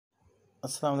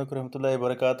अस्सलाम वालेकुम रहमतुल्लाहि व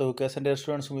बरकातुहू। कैसे डियर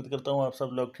स्टूडेंट्स, उम्मीद करता हूँ आप सब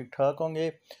लोग ठीक ठाक होंगे।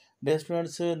 डियर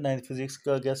स्टूडेंट्स, 9th फिज़िक्स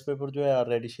का गेस्ट पेपर जो है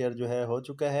ऑलरेडी शेयर जो है हो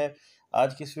चुका है।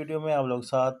 आज की इस वीडियो में आप लोग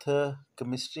साथ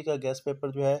केमिस्ट्री का गेस्ट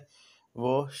पेपर जो है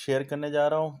वो शेयर करने जा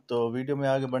रहा हूँ। तो वीडियो में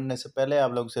आगे बढ़ने से पहले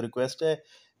आप लोग से रिक्वेस्ट है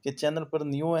कि चैनल पर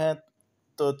न्यू हैं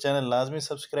तो चैनल लाजमी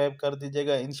सब्सक्राइब कर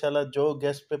दीजिएगा। इंशाल्लाह जो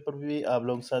गेस्ट पेपर भी आप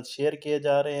लोगों के साथ शेयर किए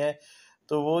जा रहे हैं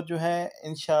तो वो जो है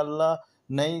इंशाल्लाह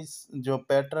नई जो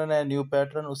पैटर्न है, न्यू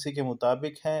पैटर्न उसी के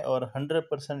मुताबिक हैं और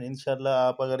 100% इंशाल्लाह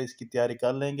आप अगर इसकी तैयारी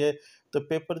कर लेंगे तो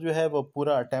पेपर जो है वो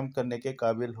पूरा अटैम्प्ट करने के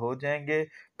काबिल हो जाएंगे।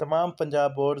 तमाम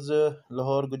पंजाब बोर्ड्स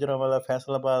लाहौर, गुजरांवाला,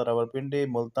 फैसलाबाद, रावलपिंडी,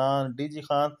 मुल्तान, डीजी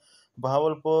खान,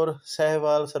 बहावलपुर,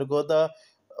 सहवाल, सरगोदा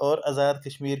और आज़ाद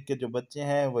कश्मीर के जो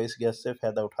बच्चे हैं वो इस गैस से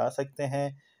फ़ायदा उठा सकते हैं।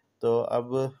 तो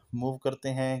अब मूव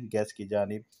करते हैं गैस की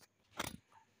जानिब।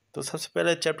 तो सबसे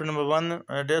पहले चैप्टर नंबर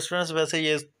 1 डियर स्टूडेंट्स, वैसे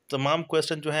ये तमाम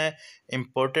क्वेश्चन जो हैं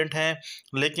इम्पोर्टेंट हैं,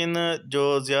 लेकिन जो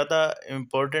ज़्यादा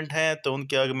इम्पोर्टेंट हैं तो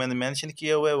उनके आगे मैंने मेंशन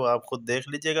किया हुआ है, वो आप खुद देख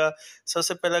लीजिएगा।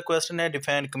 सबसे पहला क्वेश्चन है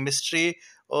डिफाइन केमिस्ट्री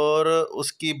और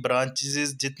उसकी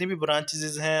ब्रांचेस, जितनी भी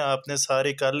ब्रांचेस हैं आपने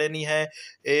सारी कर लेनी है।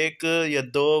 एक या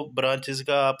दो ब्रांचेस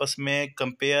का आपस में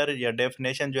कंपेयर या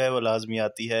डेफिनेशन जो है वो लाजमी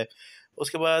आती है।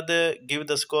 उसके बाद give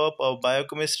the scope of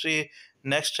biochemistry.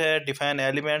 Next है define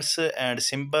elements and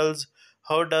symbols.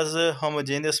 How does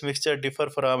homogeneous mixture differ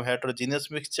from heterogeneous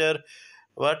mixture?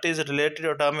 What is related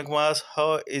to atomic mass? How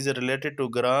is it related to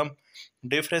gram?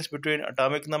 Difference between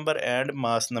atomic number and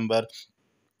mass number.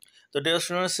 तो dear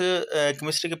students,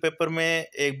 chemistry के paper में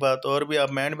एक बात और भी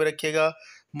आप mind में रखिएगा,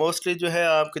 मोस्टली जो है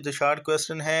आपके जो शार्ट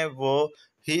क्वेश्चन हैं वो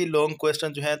ही लॉन्ग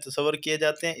क्वेश्चन जो हैं तस्वर किए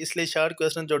जाते हैं। इसलिए शार्ट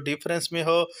क्वेश्चन जो डिफरेंस में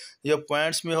हो या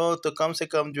पॉइंट्स में हो तो कम से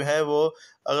कम जो है वो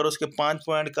अगर उसके 5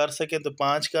 पॉइंट कर सके तो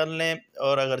 5 कर लें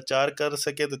और अगर 4 कर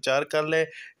सके तो 4 कर लें।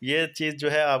 ये चीज़ जो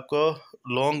है आपको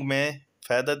लॉन्ग में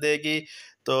फ़ायदा देगी।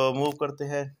 तो मूव करते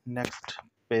हैं नेक्स्ट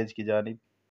पेज की जानिब।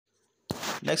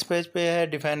 नेक्स्ट पेज पे है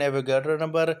define Avogadro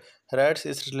number, rights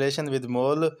it's relation with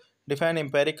mole, define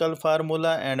empirical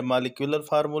formula and molecular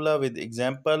formula with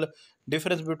example,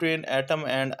 difference between atom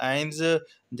and ions.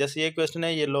 जैसे ये क्वेश्चन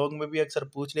है ये लॉन्ग में भी अक्सर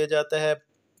पूछ लिया जाता है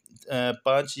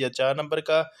 5 या 4 नंबर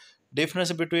का।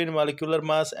 Difference between molecular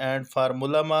mass and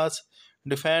formula mass,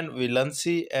 define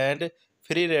valency and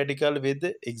free radical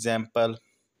with example.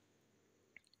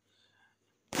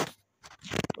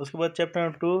 उसके बाद चैप्टर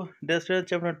नंबर 2 डिस्टेंस।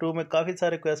 चैप्टर 2 में काफ़ी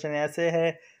सारे क्वेश्चन ऐसे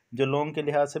हैं जो लॉन्ग के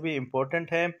लिहाज से भी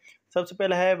इम्पोर्टेंट है। सबसे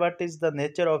पहला है what is the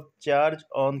nature of charge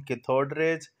on cathode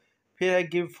rays. फिर है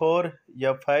गिव 4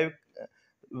 या 5।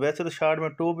 वैसे तो शार्ट में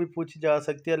 2 भी पूछी जा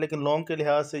सकती है लेकिन लॉन्ग के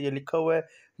लिहाज से ये लिखा हुआ है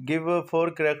गिव 4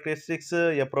 कैरेक्टरिस्टिक्स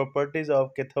या प्रॉपर्टीज़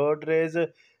ऑफ कैथोड रेज।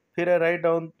 फिर है write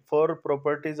down 4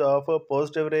 properties of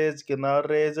positive raise, किनार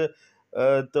रेज।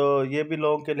 तो ये भी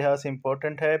लॉन्ग के लिहाज से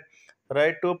इम्पोर्टेंट है।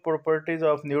 Write 2 properties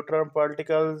of neutron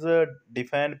particles,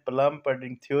 define Plum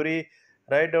pudding theory,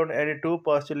 write down any 2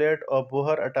 postulate of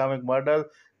Bohr atomic model।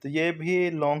 तो ये भी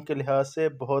लॉन्ग के लिहाज से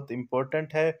बहुत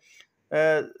इम्पोर्टेंट है,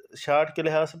 शार्ट के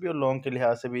लिहाज से भी और लॉन्ग के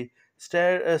लिहाज से भी।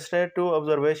 स्टेट 2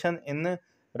 ऑब्जर्वेशन इन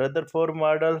रदरफोर्ड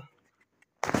मॉडल।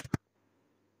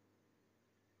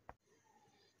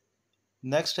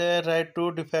 नेक्स्ट है right 2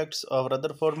 defects of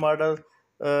Rutherford model.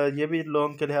 ये भी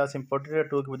लॉन्ग के लिहाज से इम्पोर्टेंट है,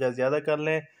 2 के बजाय ज़्यादा कर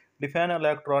लें। Define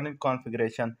electronic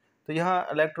configuration. तो यहाँ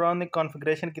इलेक्ट्रॉनिक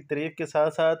कॉन्फ़िगरेशन की तारीफ के साथ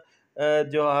साथ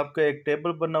जो आपका एक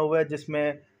टेबल बना हुआ है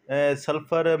जिसमें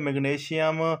सल्फ़र,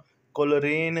 मैग्नीशियम,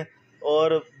 क्लोरीन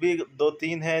और भी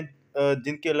 2-3 हैं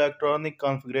जिनकी इलेक्ट्रॉनिक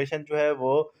कॉन्फ़िगरेशन जो है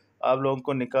वो आप लोगों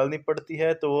को निकालनी पड़ती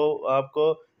है। तो वो आपको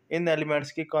इन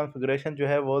एलिमेंट्स की कॉन्फ़िगरेशन जो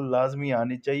है वो लाजमी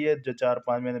आनी चाहिए जो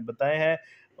 4-5 मैंने बताए हैं।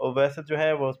 और वैसे जो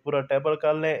है वो पूरा टेबल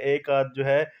कर लें। एक आध जो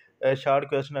है शार्ट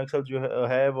क्वेश्चन अक्सर जो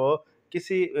है वो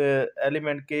किसी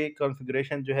एलिमेंट की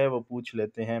कॉन्फ़िगरेशन जो है वो पूछ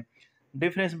लेते हैं।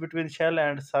 डिफरेंस बिटवीन शेल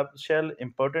एंड सब शेल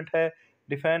इम्पोर्टेंट है।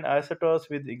 Define isotopes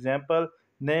with example,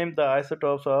 name the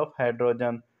isotopes of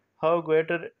hydrogen, how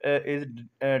greater is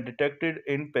detected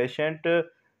in patient,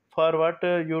 for what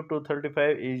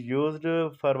U-235 is used,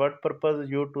 for what purpose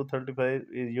U-235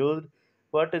 is used,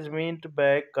 what is meant by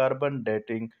carbon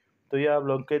dating। तो ये आप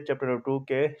लोग के chapter number 2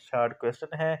 के short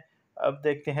question हैं। अब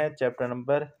देखते हैं चैप्टर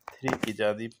नंबर 3 की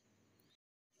जानिब।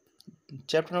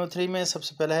 चैप्टर नंबर 3 में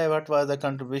सबसे पहला है what was the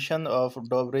contribution of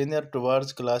डॉबरिनर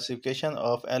towards classification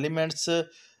of elements,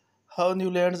 how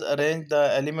Newlands arrange the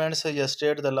elements या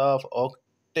state the law of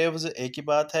octaves. एक ही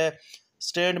बात है।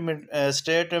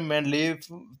 State mainly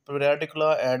periodic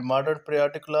law and modern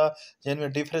periodic law,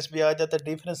 जिनमें डिफरेंस भी आ जाता है,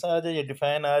 डिफरेंस आ जाए या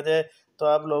डिफाइन आ जाए तो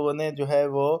आप लोगों ने जो है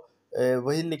वो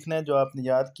वही लिखना है जो आपने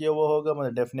याद किया वो होगा।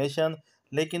 मतलब डेफिनेशन,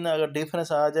 लेकिन अगर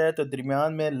डिफरेंस आ जाए तो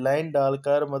दरमियान में लाइन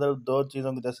डालकर मतलब दो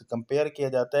चीज़ों की जैसे कंपेयर किया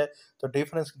जाता है, तो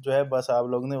डिफरेंस जो है बस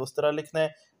आप लोगों ने उस तरह लिखना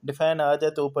है। डिफाइन आ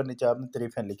जाए तो ऊपर नीचे आपने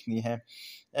तारीफें लिखनी है।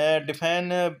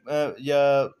 डिफाइन या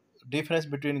difference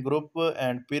between group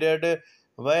and period.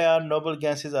 Why are noble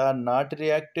gases are not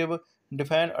reactive?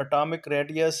 Define atomic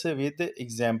radius with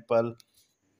example.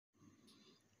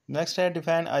 Next है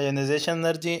define ionization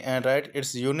energy and write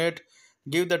its unit.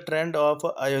 Give the trend of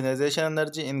ionization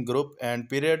energy in group and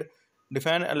period.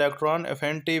 Define electron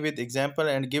affinity with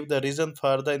example and give the reason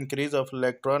for the increase of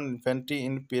electron affinity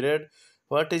in period.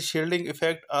 What is shielding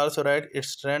effect? Also write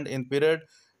its trend in period.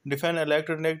 Define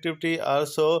electronegativity.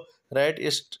 Also write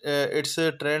its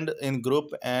trend in group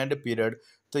and period.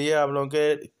 तो ये आप लोगों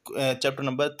के chapter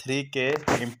number 3 के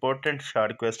important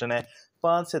short question है।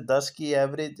 5 से 10 की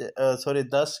average, sorry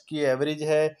 10 की एवरेज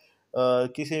है।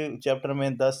 किसी चैप्टर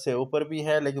में 10 से ऊपर भी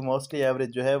है, लेकिन मोस्टली एवरेज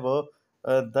जो है वो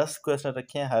 10 क्वेश्चन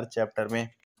रखे हैं हर चैप्टर में।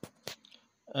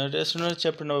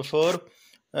 चैप्टर नंबर 4,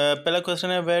 पहला क्वेश्चन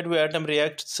है where do atom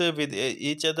reacts with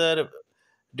each other.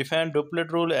 Define duplet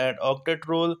rule and octet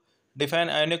rule. Define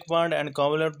ionic bond and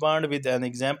covalent bond with an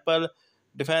example.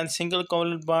 Define single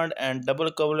covalent bond and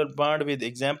double covalent bond with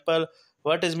example.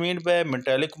 What is meant by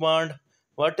metallic bond?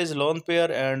 What is lone pair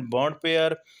and bond pair?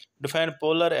 Define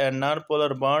polar and non-polar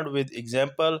bond with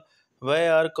example. Why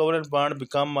are covalent bond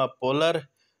become a polar?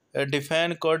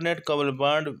 Define coordinate covalent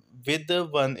bond with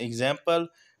one example.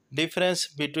 Difference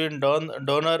between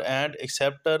donor and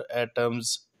acceptor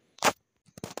atoms.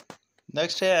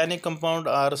 Next है any compound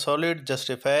are solid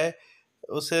justify.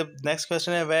 उससे next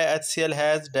question है Y HCl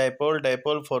has dipole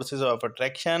dipole forces of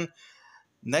attraction.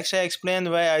 Next है explain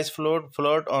why ice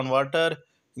float on water.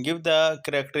 Give the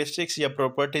characteristics या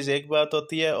properties एक बात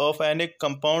होती है of any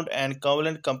compound and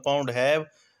covalent compound have.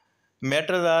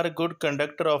 Metals are good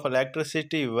conductor of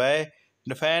electricity Y.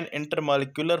 Define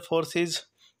intermolecular forces.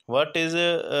 What is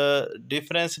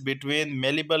difference between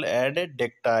malleable and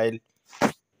ductile.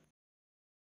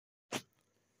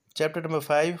 Chapter number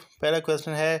 5, पहला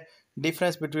question है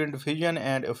difference between diffusion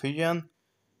and effusion.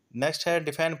 Next है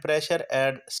define pressure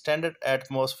at standard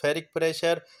atmospheric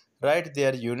pressure. Right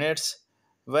there units.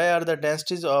 Y are the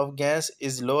densities of gas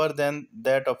is lower than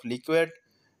that of liquid.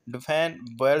 Define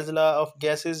Boyle's law of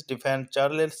gases. Define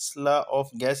Charles law of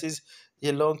gases.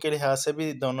 ये लोगों के लिहाज से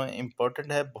भी दोनों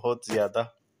important है बहुत ज़्यादा।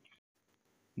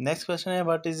 नेक्स्ट क्वेश्चन है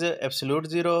what is absolute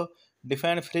zero.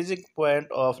 Define freezing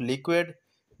point of liquid.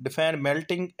 Define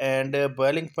melting and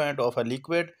boiling point of a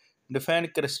liquid. Define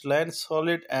crystalline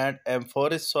solid and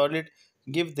amorphous solid.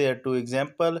 Give their two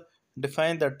example.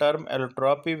 Define the term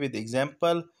allotropy with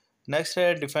example. Next है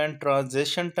define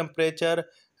transition temperature.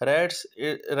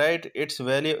 Write its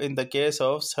value in the case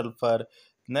of sulfur.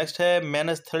 Next है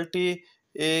 -30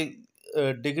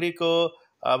 degree को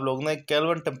आप लोगों ने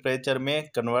kelvin temperature में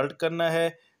convert करना है।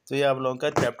 तो ये आप लोगों का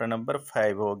चैप्टर नंबर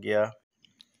 5 हो गया।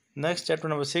 Next, chapter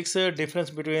number 6, difference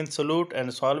between solute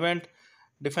and solvent.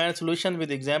 Define solution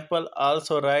with example.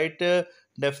 Also write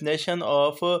definition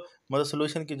of मतलब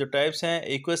solution की जो types हैं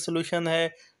aqueous solution है,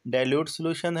 dilute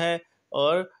solution है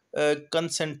और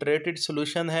concentrated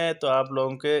solution है। तो आप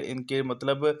लोगों के इनके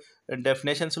मतलब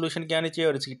definition solution की आनी चाहिए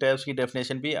और इसकी types की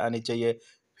definition भी आनी चाहिए।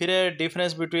 फिर है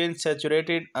difference between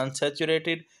saturated,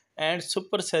 unsaturated and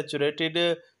supersaturated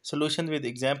solution with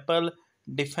example.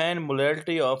 Define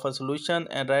molality of a solution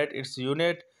and write its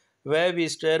unit. Where we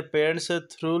stir paints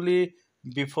thoroughly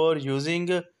before using.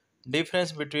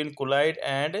 Difference between colloid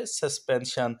and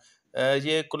suspension.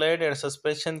 ये colloid and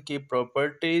suspension की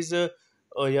properties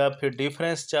और या फिर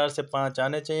difference 4 से 5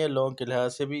 आने चाहिए, लोगों के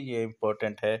लिहाज से भी ये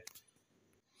important है।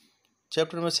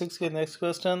 Chapter number 6 के next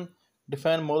question,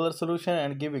 define molar solution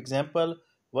and give example.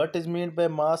 What is meant by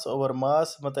mass over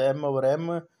mass मतलब m over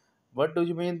m. What do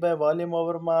you mean by volume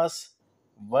over mass?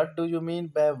 What do you mean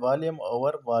by volume over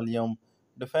volume?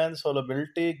 Define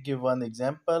solubility. Give one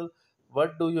example.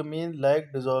 What do you mean like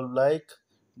dissolve like?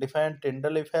 Define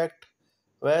Tyndall effect.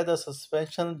 Where the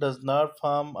suspension does not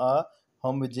form a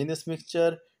homogeneous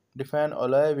mixture. Define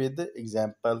alloy with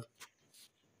example.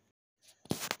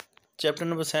 Chapter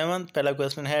number 7, पहला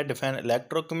question है define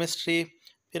electrochemistry.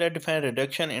 फिर है define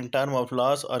reduction in term of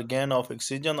loss और gain of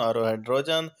oxygen और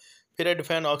hydrogen. फिर है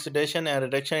define oxidation and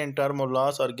reduction in term of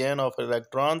loss और gain of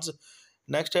electrons.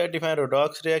 Next है define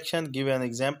redox reaction. Give an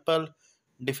example.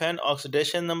 Define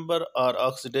oxidation number और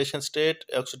oxidation state.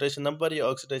 Oxidation number या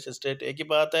oxidation state एक ही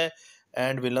बात है।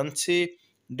 And valency.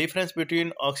 Difference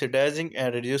between oxidising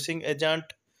and reducing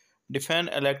agent. Define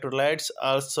electrolytes.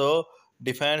 Also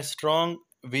define strong,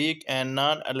 weak and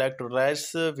non-electrolytes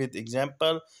with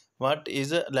example. What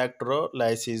is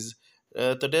electrolysis?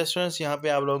 तो students यहाँ पे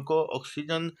आप लोगों को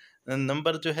ऑक्सीजन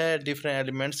नंबर जो है डिफरेंट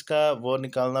एलिमेंट्स का वो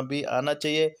निकालना भी आना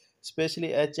चाहिए,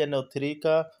 स्पेशली HNO3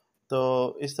 का। तो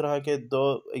इस तरह के 2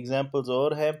 एग्जांपल्स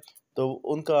और हैं, तो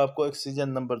उनका आपको ऑक्सीजन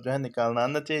नंबर जो है निकालना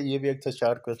आना चाहिए। ये भी अक्सर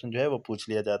शॉर्ट क्वेश्चन जो है वो पूछ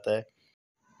लिया जाता है।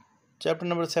 चैप्टर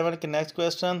नंबर 7 के next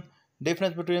question,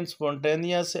 difference between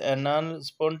spontaneous and non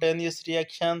spontaneous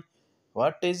reaction.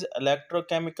 What is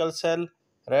electrochemical cell?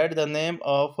 Right the name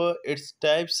of its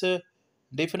types.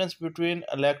 Difference between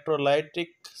electrolytic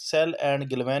cell and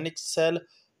galvanic cell.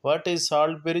 What is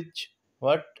salt bridge?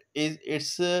 What is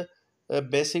its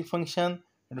basic function?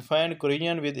 Define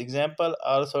corrosion with example.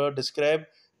 Also describe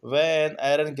why an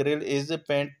iron grill is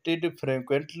painted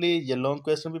frequently. ये long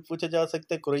question भी पूछा जा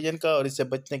सकता है corrosion का, और इससे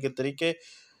बचने के तरीके।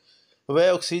 Why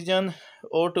oxygen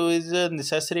O2 is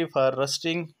necessary for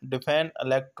rusting. Define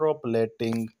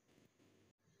electroplating.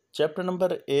 Chapter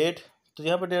number 8। तो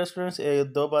यहाँ पर डियर स्टूडेंट्स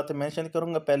 2 बातें मेंशन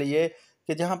करूँगा। पहले ये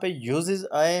कि जहाँ पे यूजेस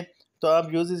आए तो आप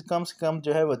यूजेस कम से कम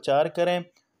जो है वो 4 करें,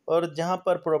 और जहाँ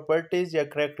पर प्रॉपर्टीज़ या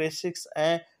करैक्टरिस्टिक्स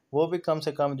आएँ वो भी कम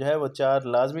से कम जो है वो 4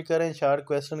 लाजमी करें। शॉर्ट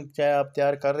क्वेश्चन चाहे आप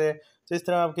तैयार कर रहे हैं तो इस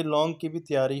तरह आपकी लॉन्ग की भी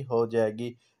तैयारी हो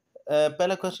जाएगी।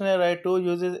 पहला क्वेश्चन है, right 2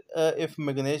 uses if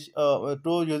magnesium,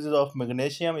 2 uses of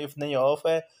magnesium, if नहीं ऑफ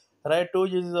है। Right 2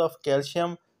 uses of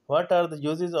calcium. What are the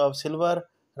uses of silver?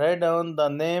 Write down the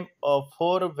name of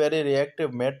 4 very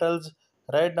reactive metals.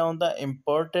 Write down the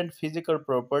important physical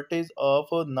properties of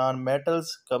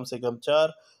non-metals, कम से कम 4.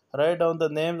 Write down the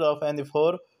names of any 4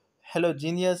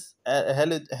 halogenous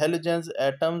halogens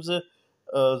atoms,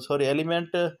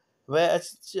 element, where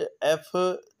HF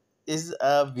is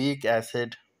a weak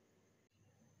acid.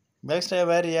 Next,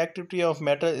 where reactivity of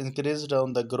metal increased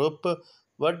on the group.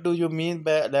 What do you mean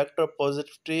by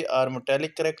electropositivity or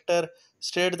metallic character?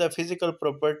 State the physical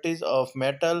properties of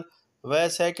metal. Where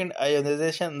second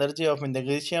ionization energy of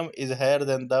magnesium is higher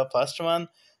than the first one.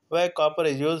 Where copper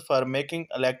is used for making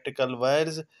electrical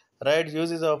wires. Right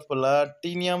uses of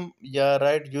platinum या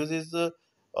right uses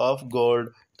of gold.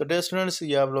 तो dear students,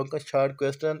 ये आप लोगों का short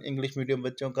question English medium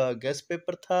बच्चों का guest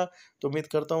paper था। तो उम्मीद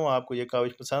करता हूँ आपको ये काफ़ी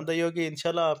पसंद आई होगी।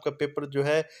 इंशाल्लाह आपका पेपर जो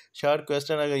है शॉर्ट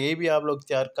क्वेश्चन अगर ये भी आप लोग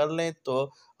तैयार कर लें तो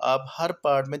आप हर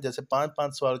पार्ट में जैसे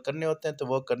 5-5 सवाल करने होते हैं तो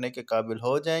वो करने के काबिल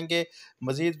हो जाएंगे।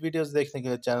 मज़ीद वीडियोस देखने के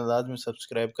लिए चैनल लाजमी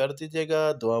सब्सक्राइब कर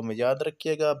दीजिएगा। दुआ में याद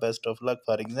रखिएगा। Best of luck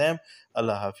for exam.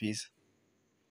 अल्लाह हाफिज़।